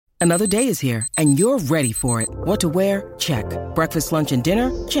Another day is here, and you're ready for it. What to wear? Check. Breakfast, lunch, and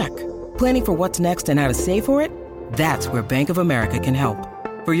dinner? Check. Planning for what's next and how to save for it? That's where Bank of America can help.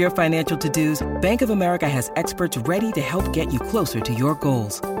 For your financial to-dos, Bank of America has experts ready to help get you closer to your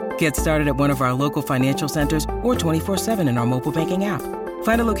goals. Get started at one of our local financial centers or 24/7 in our mobile banking app.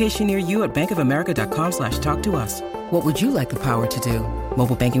 Find a location near you at bankofamerica.com/talktous. What would you like the power to do?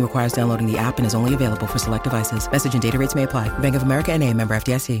 Mobile banking requires downloading the app and is only available for select devices. Message and data rates may apply. Bank of America N.A., member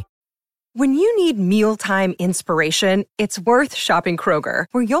FDIC. When you need mealtime inspiration, it's worth shopping Kroger,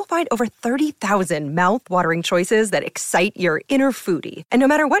 where you'll find over 30,000 mouth-watering choices that excite your inner foodie. And no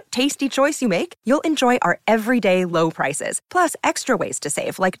matter what tasty choice you make, you'll enjoy our everyday low prices, plus extra ways to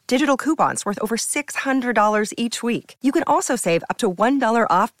save, like digital coupons worth over $600 each week. You can also save up to $1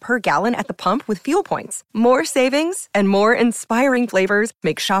 off per gallon at the pump with fuel points. More savings and more inspiring flavors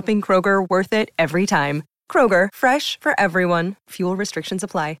make shopping Kroger worth it every time. Kroger, fresh for everyone. Fuel restrictions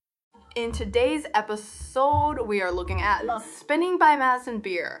apply. In today's episode, we are looking at Spinning by Madison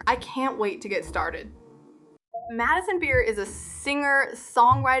Beer. I can't wait to get started. Madison Beer is a singer,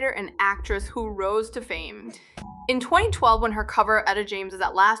 songwriter, and actress who rose to fame in 2012 when her cover of Etta James'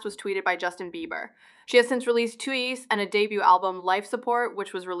 At Last was tweeted by Justin Bieber. She has since released 2 EPs and a debut album, Life Support,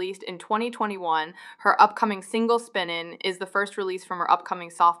 which was released in 2021. Her upcoming single, Spinnin, is the first release from her upcoming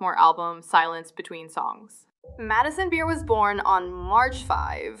sophomore album, Silence Between Songs. Madison Beer was born on March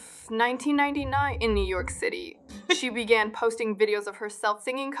 5, 1999 in New York City. She began posting videos of herself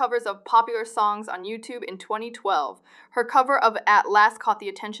singing covers of popular songs on YouTube in 2012. Her cover of At Last caught the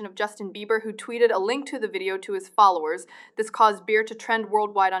attention of Justin Bieber, who tweeted a link to the video to his followers. This caused Beer to trend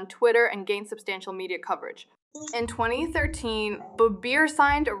worldwide on Twitter and gain substantial media coverage. In 2013, Beer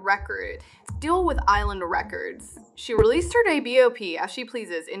signed a record deal with Island Records. She released her debut EP, As She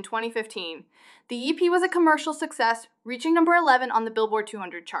Pleases, in 2015. The EP was a commercial success, reaching number 11 on the Billboard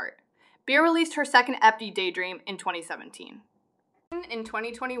 200 chart. Beer released her second EP, Daydream, in 2017. In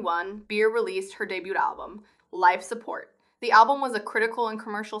 2021, Beer released her debut album, Life Support. The album was a critical and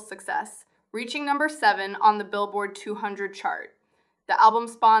commercial success, reaching number 7 on the Billboard 200 chart. The album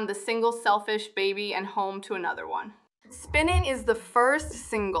spawned the single Selfish, Baby, and Home to Another One. Spinnin' is the first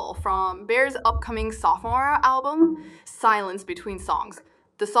single from Bear's upcoming sophomore album, Silence Between Songs.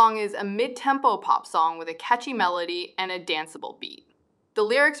 The song is a mid-tempo pop song with a catchy melody and a danceable beat. The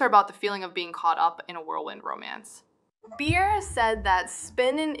lyrics are about the feeling of being caught up in a whirlwind romance. Beer has said that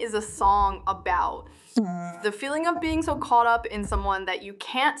Spinnin' is a song about the feeling of being so caught up in someone that you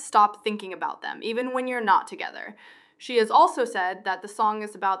can't stop thinking about them, even when you're not together. She has also said that the song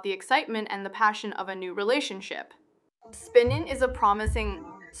is about the excitement and the passion of a new relationship. Spinnin' is a promising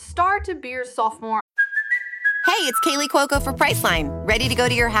start to Beer's sophomore. Hey, it's Kaylee Cuoco for Priceline. Ready to go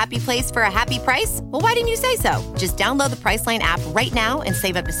to your happy place for a happy price? Well, why didn't you say so? Just download the Priceline app right now and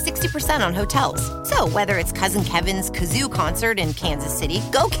save up to 60% on hotels. So whether it's Cousin Kevin's Kazoo Concert in Kansas City,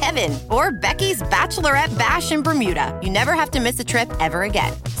 go Kevin, or Becky's Bachelorette Bash in Bermuda, you never have to miss a trip ever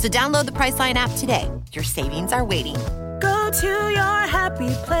again. So download the Priceline app today. Your savings are waiting. Go to your happy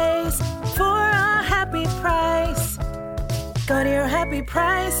place for a happy price. Go to your happy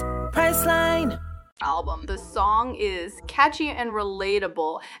price, Priceline. Album. The song is catchy and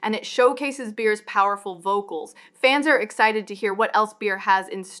relatable, and it showcases Beer's powerful vocals. Fans are excited to hear what else Beer has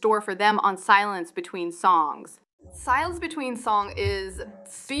in store for them on Silence Between Songs. Silence Between Song is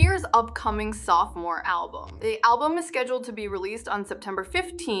Beer's upcoming sophomore album. The album is scheduled to be released on September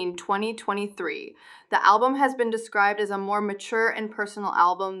 15, 2023. The album has been described as a more mature and personal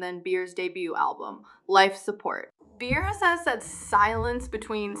album than Beer's debut album, Life Support. Beer says that Silence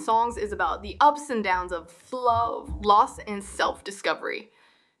Between Songs is about the ups and downs of love, loss, and self-discovery.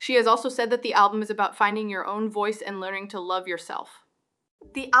 She has also said that the album is about finding your own voice and learning to love yourself.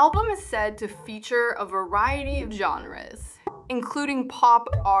 The album is said to feature a variety of genres, including pop,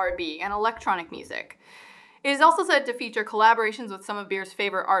 R&B, and electronic music. It is also said to feature collaborations with some of Beer's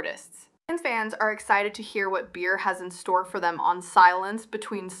favorite artists. And fans are excited to hear what Beer has in store for them on Silence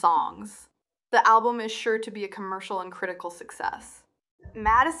Between Songs. The album is sure to be a commercial and critical success.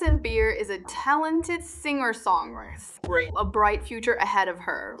 Madison Beer is a talented singer-songwriter, a bright future ahead of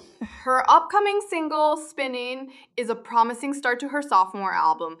her. Her upcoming single, Spinnin', is a promising start to her sophomore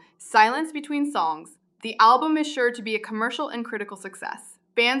album, Silence Between Songs. The album is sure to be a commercial and critical success.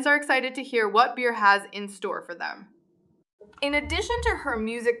 Fans are excited to hear what Beer has in store for them. In addition to her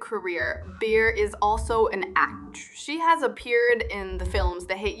music career, Beer is also an actress. She has appeared in the films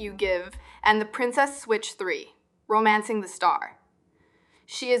The Hate You Give and The Princess Switch 3, Romancing the Star.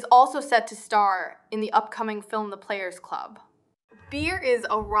 She is also set to star in the upcoming film The Players Club. Beer is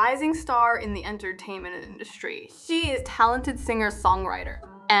a rising star in the entertainment industry. She is a talented singer-songwriter,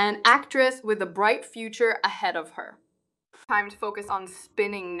 an actress with a bright future ahead of her. Time to focus on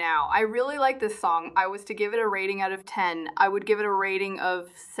Spinning now. I really like this song. I was to give it a rating out of 10. I would give it a rating of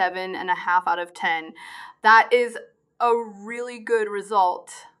 7.5 out of 10. That is a really good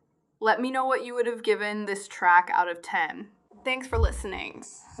result. Let me know what you would have given this track out of 10. Thanks for listening.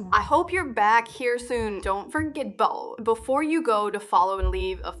 I hope you're back here soon. Don't forget, before you go, to follow and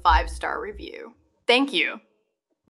leave a 5-star review. Thank you.